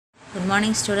Good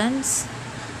morning students.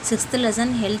 6th lesson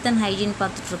health and hygiene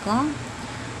பார்த்துட்ருக்கோம்.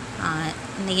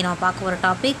 இன்றைக்கி நம்ம பார்க்க போகிற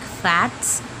topic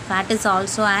fats. Fat is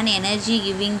also an energy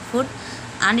giving food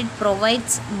and it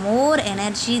provides more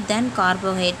energy than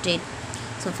carbohydrate.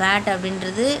 So fat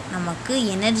அப்படின்றது நமக்கு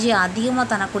energy அதிகமாக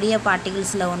தரக்கூடிய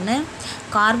பார்ட்டிகிள்ஸில் ஒன்று.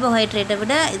 கார்போஹைட்ரேட்டை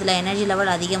விட இதில் எனர்ஜி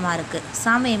லெவல் அதிகமாக இருக்குது.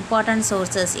 சம் இம்பார்ட்டன்ட்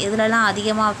சோர்சஸ் எதுலலாம்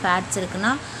அதிகமாக ஃபேட்ஸ்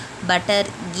இருக்குன்னா பட்டர்,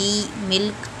 கீ,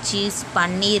 மில்க், சீஸ்,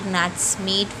 பன்னீர், நட்ஸ்,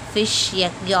 மீட், ஃபிஷ்,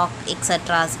 எக் யாக்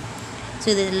எக்ஸட்ராஸ். ஸோ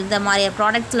இது இந்த மாதிரி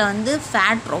ப்ராடக்ட்ஸில் வந்து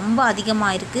ஃபேட் ரொம்ப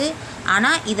அதிகமாக இருக்குது.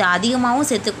 ஆனால் இது அதிகமாகவும்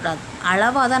சேர்த்துக்கூடாது,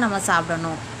 அளவாக தான் நம்ம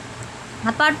சாப்பிடணும்.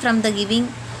 Apart from the giving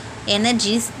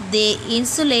energies, they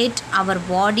insulate our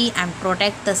body and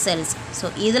protect the cells. So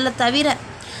இதில் தவிர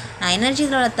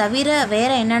எனர்ஜிஸில் தவிர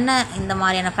வேறு என்னென்ன இந்த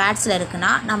மாதிரியான ஃபேட்ஸில்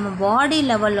இருக்குன்னா நம்ம பாடி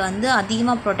லெவலில் வந்து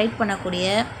அதிகமாக ப்ரொடெக்ட்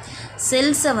பண்ணக்கூடிய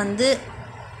செல்ஸை வந்து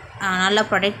நல்லா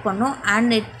ப்ரொடெக்ட் பண்ணும்.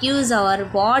 And it gives our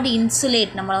body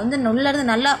insulate, நம்மளை வந்து நுள்ளது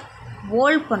நல்லா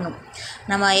ஹோல்ட் பண்ணும்.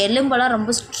 நம்ம எலும்பெல்லாம்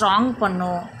ரொம்ப ஸ்ட்ராங்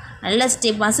பண்ணும், நல்ல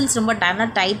மசில்ஸ் ரொம்ப நல்லா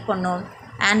டைட் பண்ணும்.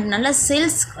 அண்ட் நல்ல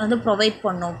செல்ஸ் வந்து ப்ரொவைட்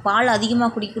பண்ணும். பால்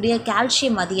அதிகமாக குடிக்கக்கூடிய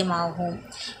கால்சியம் அதிகமாகும்,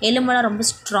 எலும்பெல்லாம் ரொம்ப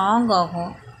ஸ்ட்ராங்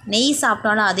ஆகும். நெய்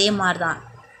சாப்பிட்டாலும் அதே மாதிரி தான்.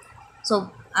 ஸோ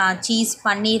சீஸ்,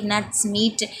 பன்னீர், நட்ஸ்,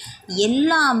 மீட்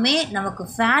எல்லாமே நமக்கு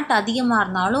ஃபேட் அதிகமாக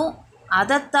இருந்தாலும்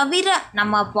அதை தவிர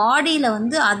நம்ம பாடியில்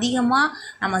வந்து அதிகமாக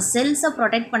நம்ம செல்ஸை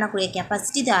ப்ரொடெக்ட் பண்ணக்கூடிய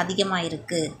கெப்பாசிட்டி இது அதிகமாக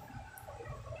இருக்குது.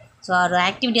 ஸோ ஒரு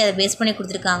ஆக்டிவிட்டி அதை பேஸ் பண்ணி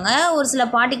கொடுத்துருக்காங்க. ஒரு சில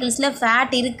பார்ட்டிகிள்ஸில்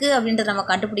ஃபேட் இருக்குது அப்படின்றத நம்ம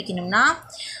கண்டுபிடிக்கணும்னா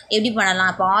எப்படி பண்ணலாம்?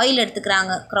 இப்போ ஆயில்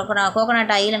எடுத்துக்கிறாங்க,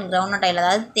 coconut oil and groundnut oil,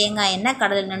 அதாவது தேங்காய் எண்ணெய்,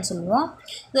 கடல் எண்ணெய்னு சொல்லுவோம்.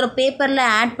 இது ஒரு பேப்பரில்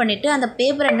ஆட் பண்ணிவிட்டு அந்த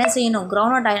பேப்பரை என்ன செய்யணும்,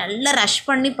 கிரவுண்ட்நட் ஆயில் நல்லா ரஷ்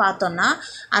பண்ணி பார்த்தோன்னா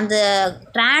அந்த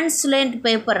டிரான்ஸ்லேண்ட்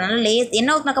பேப்பர் நல்லா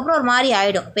எண்ணெய் ஊற்றினதுக்கப்புறம் ஒரு மாதிரி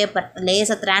ஆகிடும் பேப்பர்,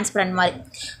 லேஸாக டிரான்ஸ்பரண்ட் மாதிரி.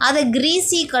 அதை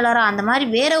க்ரீஸி கலராக அந்த மாதிரி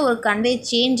வேறு ஒரு கன்வே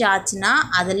சேஞ்ச் ஆச்சுன்னா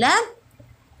அதில்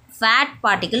ஃபேட்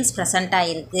பார்ட்டிகிள்ஸ் ப்ரெசண்ட்டாக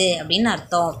இருக்குது அப்படின்னு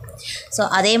அர்த்தம். ஸோ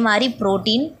அதே மாதிரி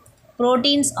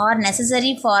proteins R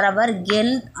necessary for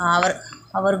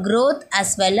our growth as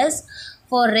well as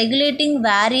for regulating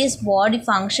various body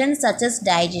functions such as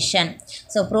digestion.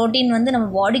 So protein வந்து நம்ம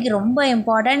பாடிக்கு ரொம்ப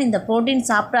இம்பார்ட்டன்ட். இந்த ப்ரோட்டீன்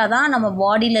சாப்பிட்டா தான் நம்ம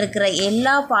பாடியில் இருக்கிற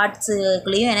எல்லா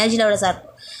பார்ட்ஸுக்குள்ளேயும் எனர்ஜி லெவலை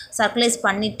சர்க்குலேட்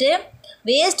பண்ணிவிட்டு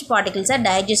வேஸ்ட் பார்ட்டிகிள்ஸை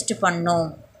டைஜஸ்ட் பண்ணும்.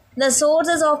 The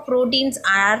sources of proteins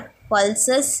are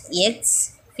pulses, eggs,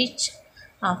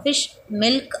 fish,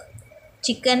 milk,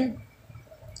 chicken,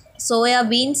 soya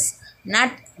beans,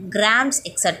 nut, grams,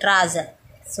 etc.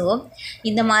 So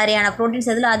இந்த மாதிரியான ப்ரோட்டீன்ஸ்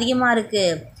எதில் அதிகமாக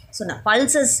இருக்குது? ஸோ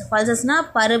பல்சஸ்னால்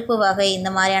பருப்பு வகை, இந்த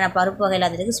மாதிரியான பருப்பு வகையில்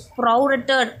அது இருக்குது.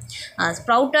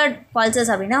 ஸ்ப்ரவுட்டட்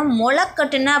பல்சஸ் அப்படின்னா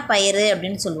முளைக்கட்டுனா பயிறு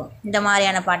அப்படின்னு சொல்லுவோம். இந்த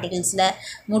மாதிரியான பார்ட்டிகிள்ஸில்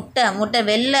முட்டை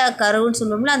வெள்ளை கருன்னு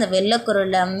சொல்லுவோம்ல, அந்த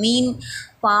வெள்ளைக்கருவில் மீன்,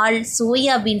 பால்,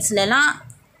 சோயா பீன்ஸ்லலாம்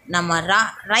நம்ம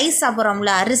ரைஸ்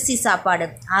சாப்பிட்றோம்ல, அரிசி சாப்பாடு,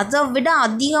 அதை விட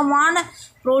அதிகமான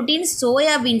ப்ரோட்டீன்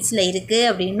சோயா பீன்ஸில் இருக்குது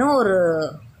அப்படின்னு ஒரு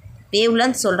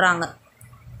வேவ்லன்னு சொல்கிறாங்க.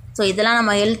 ஸோ இதெல்லாம்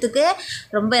நம்ம ஹெல்த்துக்கு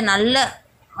ரொம்ப நல்ல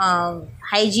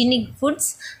ஹைஜீனிக்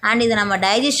ஃபுட்ஸ் அண்ட் இது நம்ம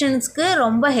டைஜஷன்ஸ்க்கு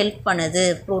ரொம்ப ஹெல்ப் பண்ணுது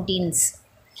ப்ரோட்டீன்ஸ்.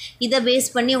 இதை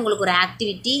பேஸ் பண்ணி உங்களுக்கு ஒரு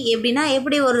ஆக்டிவிட்டி எப்படின்னா,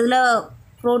 எப்படி ஒரு இதில்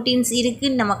ப்ரோட்டீன்ஸ்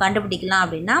இருக்குதுன்னு நம்ம கண்டுபிடிக்கலாம்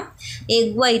அப்படின்னா,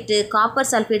 egg white, copper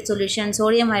sulphate solution,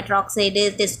 sodium hydroxide,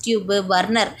 test tube,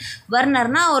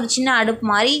 பர்னர்னால் ஒரு சின்ன அடுப்பு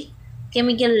மாதிரி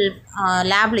கெமிக்கல்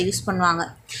லேபில் யூஸ் பண்ணுவாங்க.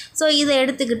 ஸோ இதை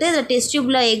எடுத்துக்கிட்டு இதை டெஸ்ட்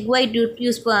டியூப்பில் எக் ஒயிட்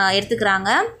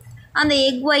எடுத்துக்கிறாங்க. அந்த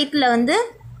எக் ஒயிட்டில் வந்து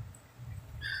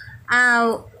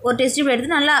ஒரு டெஸ்ட் டியூப்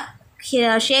எடுத்து நல்லா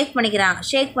ஷேக் பண்ணிக்கிறாங்க.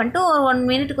 ஷேக் பண்ணிட்டு ஒரு 1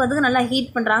 மினிட்டுக்கு வந்து நல்லா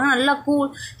ஹீட் பண்ணுறாங்க. நல்லா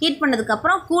ஹீட்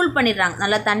பண்ணதுக்கப்புறம் கூல் பண்ணிடுறாங்க.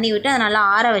 நல்லா தண்ணி விட்டு அதை நல்லா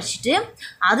ஆற வச்சுட்டு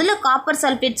அதில் copper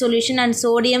sulphate solution and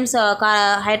sodium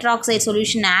hydroxide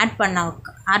solution add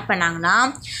பண்ணாங்கன்னா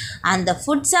அந்த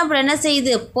ஃபுட் சாம்பிள் என்ன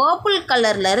செய்யுது, பர்பிள்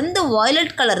கலர்லேருந்து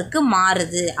வயலட் கலருக்கு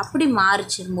மாறுது. அப்படி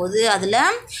மாறிச்சும் போது அதில்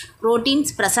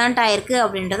ப்ரோட்டீன்ஸ் ப்ரெசண்ட் ஆகிருக்கு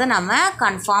அப்படின்றத நம்ம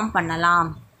கன்ஃபார்ம்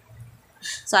பண்ணலாம்.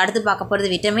 ஸோ அடுத்து பார்க்க போகிறது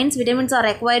vitamins R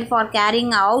required for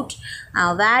carrying out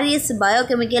various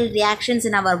biochemical reactions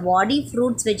in our body.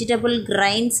 Fruits, vegetable,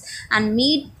 grains and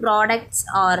meet products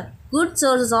are good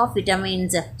sources of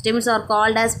vitamins. Vitamins are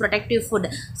called as protective food.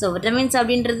 So vitamins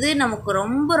அப்படின்றது நமக்கு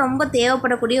ரொம்ப ரொம்ப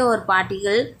தேவைப்படக்கூடிய ஒரு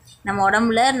பார்ட்டிகள். நம்ம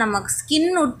உடம்புல நம்ம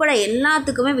skin உட்பட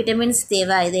எல்லாத்துக்குமே விட்டமின்ஸ்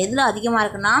தேவை. இது எதில் அதிகமாக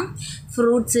இருக்குன்னா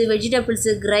ஃப்ரூட்ஸு,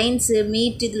 வெஜிடபிள்ஸு, கிரைன்ஸு,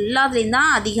 மீட், இது எல்லாத்துலேயும்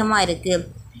தான் அதிகமாக இருக்குது.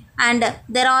 And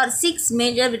there are 6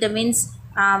 major vitamins.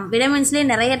 விட்டமின்ஸ்லேயே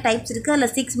நிறைய டைப்ஸ் இருக்குது.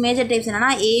 அதில் 6 மேஜர் டைப்ஸ்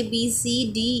என்னென்னா A, B, C,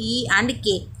 D, E and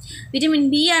K. Vitamin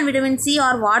B and vitamin C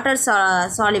R water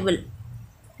soluble.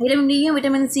 Vitamin டியும்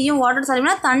vitamin சியும் water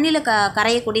சாலிபிள்னா தண்ணியில்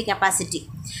கரையக்கூடிய capacity.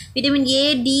 Vitamin A,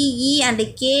 D, E and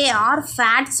K R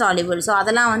fat soluble. So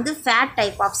அதெல்லாம் வந்து fat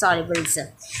type of சாலிபிள்ஸ்.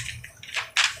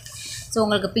 So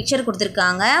உங்களுக்கு picture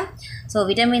கொடுத்துருக்காங்க. So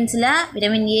விட்டமின்ஸில்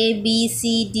vitamin A, B,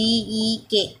 C, D, E,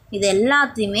 K இது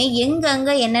எல்லாத்தையுமே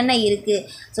எங்கெங்கே என்னென்ன இருக்குது.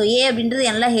 ஸோ ஏ அப்படின்றது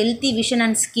நல்லா ஹெல்த்தி விஷன்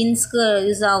அண்ட் ஸ்கின்ஸ்க்கு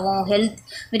யூஸ் ஆகும்.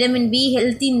 Vitamin be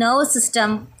healthy nerve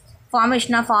system,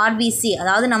 formation of RBC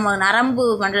அதாவது நம்ம நரம்பு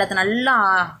மண்டலத்தை நல்லா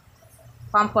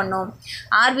ஃபார்ம் பண்ணும்.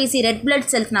 ஆர்பிசி ரெட் பிளட்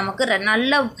செல்ஸ் நமக்கு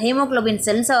நல்ல ஹீமோக்ளோபின்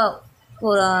செல்ஸை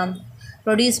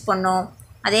ப்ரொடியூஸ் பண்ணும்.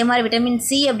 அதே மாதிரி விட்டமின்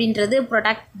சி அப்படின்றது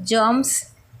protect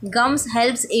comes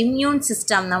helps immune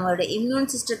system, நம்மளோட இம்யூன்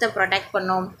சிஸ்டத்தை ப்ரொடெக்ட்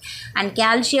பண்ணும். And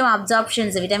calcium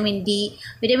absorptions vitamin D.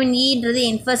 Vitamin இன்றது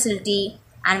infertility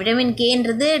and vitamin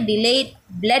கேன்றது delayed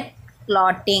blood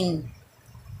clotting.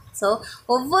 So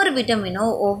ஒவ்வொரு விட்டமினும்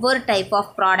ஒவ்வொரு டைப்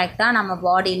ஆஃப் ப்ராடக்டாக நம்ம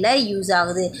பாடியில் யூஸ்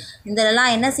ஆகுது. இதெல்லாம்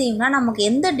என்ன செய்யும்னா நமக்கு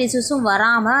எந்த டிசீஸும்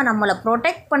வராமல் நம்மளை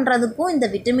ப்ரொடெக்ட் பண்ணுறதுக்கும் இந்த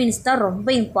விட்டமின்ஸ் தான் ரொம்ப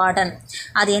இம்பார்ட்டன்ட்.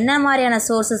 அது என்ன மாதிரியான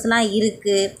சோர்ஸஸ்லாம்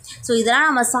இருக்குது, ஸோ இதெல்லாம்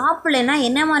நம்ம சாப்பிட்லன்னா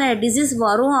என்ன மாதிரியான டிசீஸ்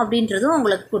வரும் அப்படின்றதும்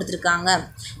உங்களுக்கு கொடுத்துருக்காங்க.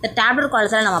 இந்த டேப்லெட்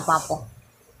காலத்தில் நம்ம பார்ப்போம்.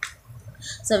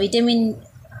 So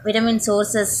vitamin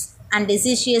sources and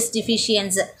டிசீஷியஸ்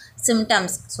டிஃபிஷியன்ஸ்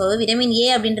symptoms. So vitamin A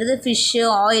அப்படின்றது fish,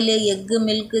 oil, egg,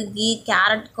 milk, key,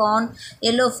 carrot, corn,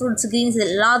 yellow fruits, Greens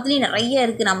எல்லாத்துலேயும் நிறைய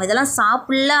இருக்குது. நம்ம இதெல்லாம்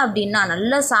சாப்பிட்ல அப்படின்னா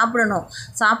நல்லா சாப்பிடணும்.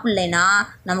 சாப்பிட்லைன்னா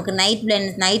நமக்கு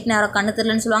நைட் நேரம் கண்ணு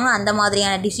தெரியலன்னு சொல்லுவாங்க, அந்த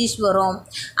மாதிரியான டிசீஸ் வரும்.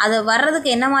 அது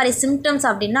வர்றதுக்கு என்ன மாதிரி சிம்டம்ஸ்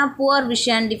அப்படின்னா poor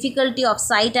vision, difficulty of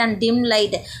side and dim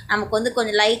light, நமக்கு வந்து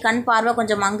கொஞ்சம் கண் பார்வை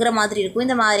கொஞ்சம் மங்குற மாதிரி இருக்கும்.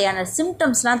 இந்த மாதிரியான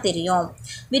சிம்டம்ஸ்லாம் தெரியும்.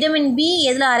 விட்டமின் பி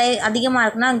எதில் அதிகமாக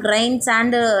இருக்குன்னா கிரைன்ஸ்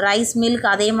அண்டு ரைஸ், மில்க்,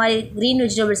 அதே மாதிரி க்ரீன்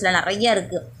வெஜிடபிள்ஸில் நிறையா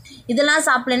இருக்குது. இதெல்லாம்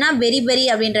சாப்பிட்லன்னா பெரி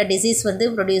அப்படின்ற டிசீஸ் வந்து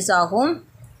ப்ரொடியூஸ் ஆகும்.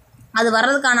 அது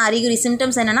வர்றதுக்கான அறிகுறி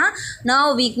சிம்டம்ஸ் என்னென்னா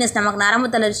நர்வ் வீக்னஸ், நமக்கு நரம்பு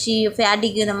தளர்ச்சி,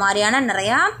 ஃபேட்டிக், இந்த மாதிரியான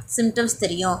நிறையா சிம்டம்ஸ்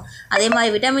தெரியும். அதே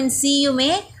மாதிரி விட்டமின்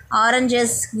சியுமே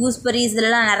ஆரஞ்சஸ், கூஸ்பெரிஸ்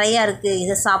இதெல்லாம் நிறையா இருக்குது.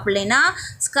 இதை சாப்பிட்லைன்னா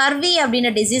ஸ்கர்வி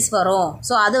அப்படின்ற டிசீஸ் வரும்.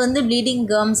 ஸோ அது வந்து ப்ளீடிங்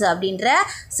கம்ஸ் அப்படின்ற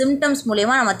சிம்டம்ஸ்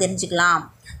மூலயமா நம்ம தெரிஞ்சுக்கலாம்.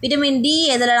 விட்டமின் டி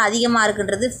எதில் அதிகமாக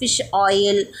இருக்குன்றது fish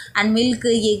oil and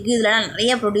milk, egg இதெல்லாம்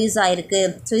நிறைய ப்ரொடியூஸ் ஆகிருக்கு.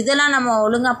 ஸோ இதெல்லாம் நம்ம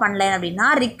ஒழுங்காக பண்ணல அப்படின்னா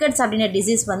ரிக்கட்ஸ் அப்படின்ற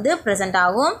டிசீஸ் வந்து ப்ரெசென்ட்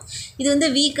ஆகும். இது வந்து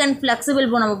வீக் அண்ட் ஃப்ளெக்சிபிள்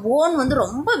போன், நம்ம போன் வந்து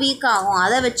ரொம்ப வீக் ஆகும்.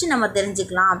 அதை வச்சு நம்ம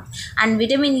தெரிஞ்சுக்கலாம். அண்ட்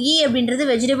விட்டமின் இ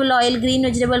அப்படின்றது vegetable oil, green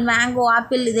vegetable, mango,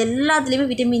 apple இது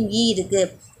எல்லாத்துலேயுமே விட்டமின் இ இருக்குது.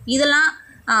 இதெல்லாம்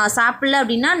சாப்பிடல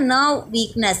அப்படின்னா நர்வ்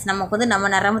வீக்னஸ், நமக்கு வந்து நம்ம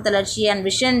நரம்பு தளர்ச்சி அண்ட்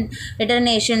விஷன்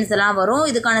ரிட்டர்னேஷன்ஸ் எல்லாம் வரும்.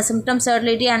 இதுக்கான symptoms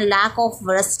சர்டிலிட்டி and lack of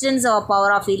resistance of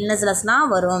power of இல்னஸ்லாம்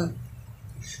வரும்.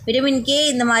 விட்டமின் கே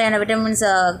இந்த மாதிரியான vitamins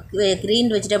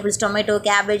green vegetables, tomato,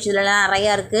 cabbage இதெல்லாம்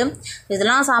நிறையா இருக்குது.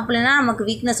 இதெல்லாம் சாப்பிட்லன்னா நமக்கு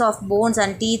weakness of bones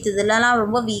and teeth இதெல்லாம்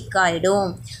ரொம்ப வீக் ஆகிடும்.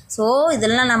 ஸோ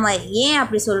இதெல்லாம் நம்ம ஏன்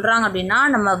அப்படி சொல்கிறாங்க அப்படின்னா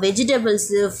நம்ம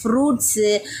வெஜிடபிள்ஸு, ஃப்ரூட்ஸு,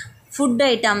 ஃபுட்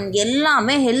ஐட்டம்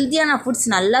எல்லாமே ஹெல்த்தியான ஃபுட்ஸ்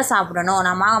நல்லா சாப்பிடணும்.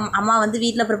 நம்ம அம்மா வந்து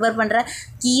வீட்டில் ப்ரிப்பேர் பண்ணுற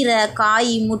கீரை,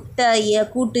 காய், முட்டை,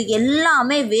 கூட்டு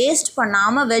எல்லாமே வேஸ்ட்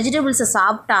பண்ணாமல் வெஜிடபிள்ஸை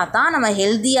சாப்பிட்டா தான் நம்ம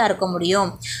ஹெல்த்தியாக இருக்க முடியும்.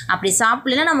 அப்படி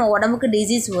சாப்பிட்லன்னா நம்ம உடம்புக்கு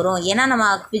டிசீஸ் வரும். ஏன்னா நம்ம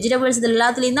வெஜிடபிள்ஸ் இது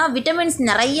எல்லாத்துலேயும் தான் விட்டமின்ஸ்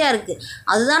நிறையா இருக்குது.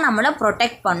 அதுதான் நம்மளை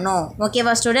ப்ரொடெக்ட் பண்ணும்.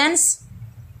 ஓகேவா ஸ்டூடெண்ட்ஸ்?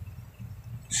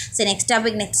 சரி, நெக்ஸ்ட்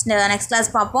டாபிக் நெக்ஸ்ட்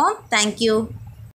கிளாஸ் பார்ப்போம். தேங்க்யூ.